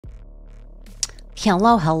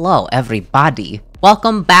Hello, everybody.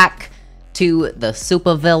 Welcome back to the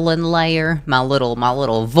supervillain lair, my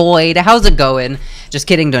little void. How's it going? Just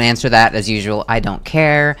kidding, don't answer that as usual. I don't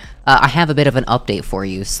care. I have a bit of an update for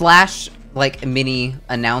you, like mini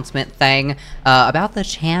announcement thing about the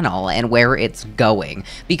channel and where it's going.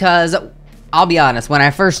 Because I'll be honest, when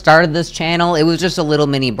I first started this channel, it was just a little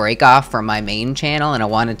mini break off from my main channel, and I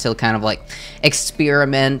wanted to kind of like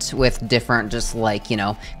experiment with different just like, you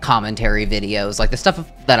know, commentary videos, like the stuff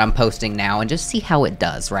that I'm posting now, and just see how it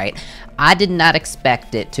does, right? I did not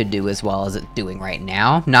expect it to do as well as it's doing right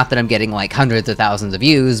now. Not that I'm getting like hundreds of thousands of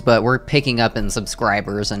views, but we're picking up in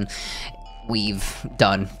subscribers, and we've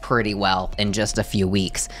done pretty well in just a few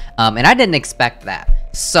weeks. And I didn't expect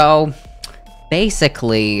that. So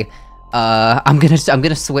basically, I'm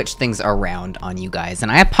gonna switch things around on you guys,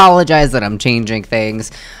 and I apologize that I'm changing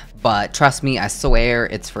things, but trust me, I swear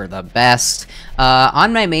it's for the best.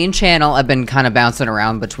 On my main channel, I've been kind of bouncing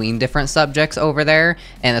around between different subjects over there,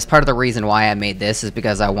 and that's part of the reason why I made this, is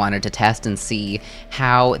because I wanted to test and see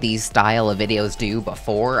how these style of videos do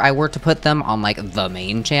before I were to put them on, like, the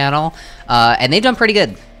main channel, and they've done pretty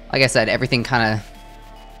good. Like I said, everything kind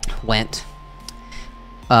of went,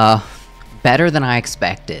 better than I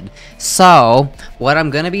expected. So, what I'm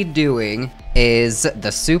gonna be doing is the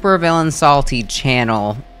Supervillain Salty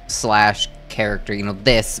channel / character, you know,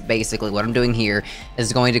 this, basically, what I'm doing here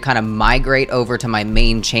is going to kind of migrate over to my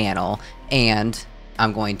main channel, and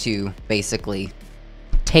I'm going to basically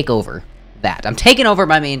take over that. I'm taking over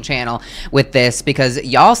my main channel with this because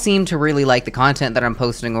y'all seem to really like the content that I'm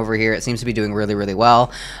posting over here. It seems to be doing really, really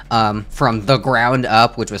well from the ground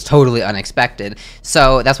up, which was totally unexpected.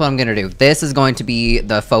 So that's what I'm gonna do. This is going to be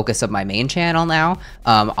the focus of my main channel now.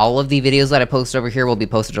 All of the videos that I post over here will be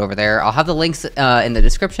posted over there. I'll have the links in the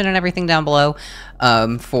description and everything down below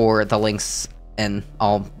for the links and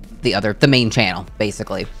all the main channel,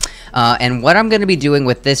 basically. And what I'm going to be doing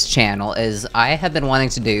with this channel is I have been wanting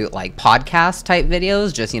to do like podcast type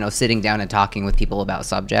videos, just, you know, sitting down and talking with people about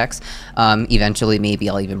subjects. Eventually, maybe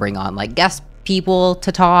I'll even bring on like guest people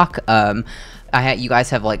to talk. You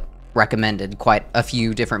guys have like recommended quite a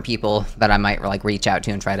few different people that I might like reach out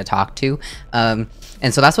to and try to talk to. And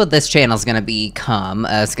so that's what this channel is going to become.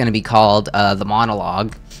 It's going to be called The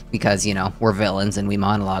Monologue, because, you know, we're villains and we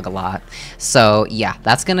monologue a lot. So yeah,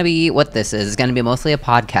 that's gonna be what this is. It's gonna be mostly a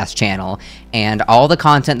podcast channel, and all the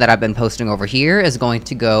content that I've been posting over here is going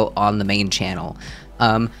to go on the main channel.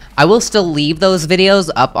 I will still leave those videos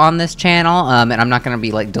up on this channel, and I'm not gonna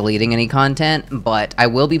be like deleting any content, but I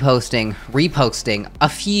will be reposting a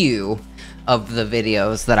few of the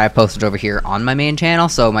videos that I posted over here on my main channel,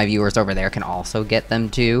 so my viewers over there can also get them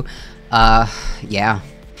too. Yeah.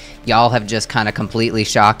 Y'all have just kind of completely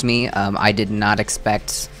shocked me. I did not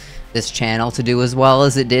expect this channel to do as well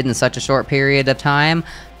as it did in such a short period of time.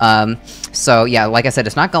 So yeah, like I said,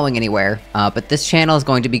 it's not going anywhere, but this channel is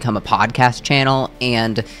going to become a podcast channel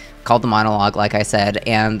and called The Monologue, like I said,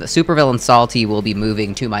 and the Supervillain Salty will be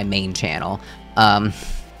moving to my main channel. Yeah,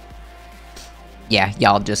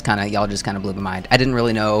 y'all just kind of blew my mind. I didn't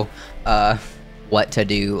really know, what to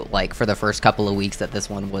do, like, for the first couple of weeks that this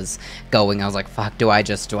one was going. I was like, fuck, do I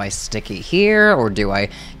stick it here, or do I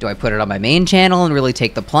put it on my main channel and really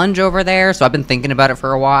take the plunge over there? So I've been thinking about it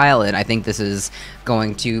for a while, and I think this is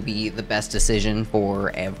going to be the best decision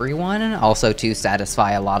for everyone, and also to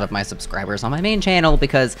satisfy a lot of my subscribers on my main channel,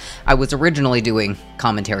 because I was originally doing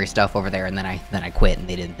commentary stuff over there, and then I quit, and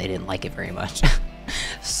they didn't like it very much.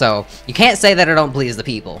 So you can't say that I don't please the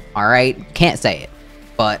people, all right? Can't say it.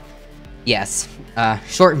 But yes,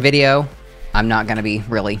 short video. I'm not gonna be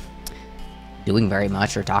really doing very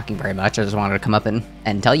much or talking very much. I just wanted to come up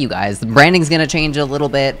and tell you guys. The branding's gonna change a little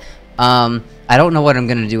bit. I don't know what I'm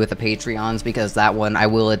gonna do with the Patreons, because that one, I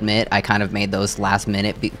will admit, I kind of made those last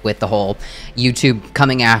minute with the whole YouTube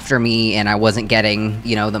coming after me, and I wasn't getting,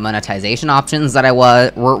 you know, the monetization options that I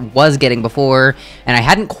was getting before, and I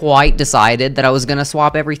hadn't quite decided that I was gonna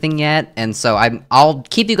swap everything yet, and so I'll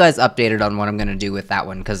keep you guys updated on what I'm gonna do with that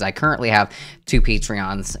one, because I currently have 2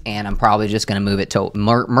 Patreons, and I'm probably just gonna move it to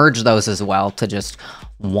merge those as well to just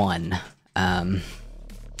one.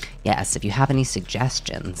 Yes, if you have any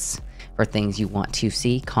suggestions for things you want to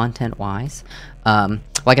see content-wise.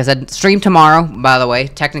 Like I said, stream tomorrow, by the way,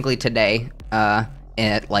 technically today,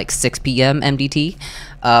 at like 6 p.m. MDT.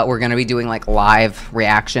 We're going to be doing like live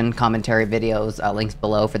reaction commentary videos, links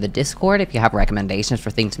below for the Discord if you have recommendations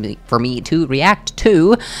for things for me to react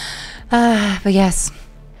to. But yes,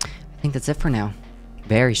 I think that's it for now.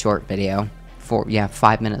 Very short video,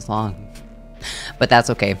 5 minutes long. but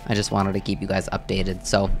that's okay. I just wanted to keep you guys updated.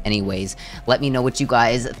 So anyways, let me know what you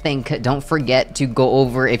guys think. Don't forget to go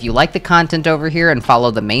over, if you like the content over here, and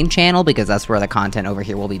follow the main channel, because that's where the content over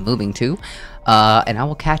here will be moving to. And I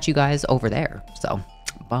will catch you guys over there. So,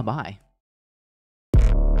 bye-bye.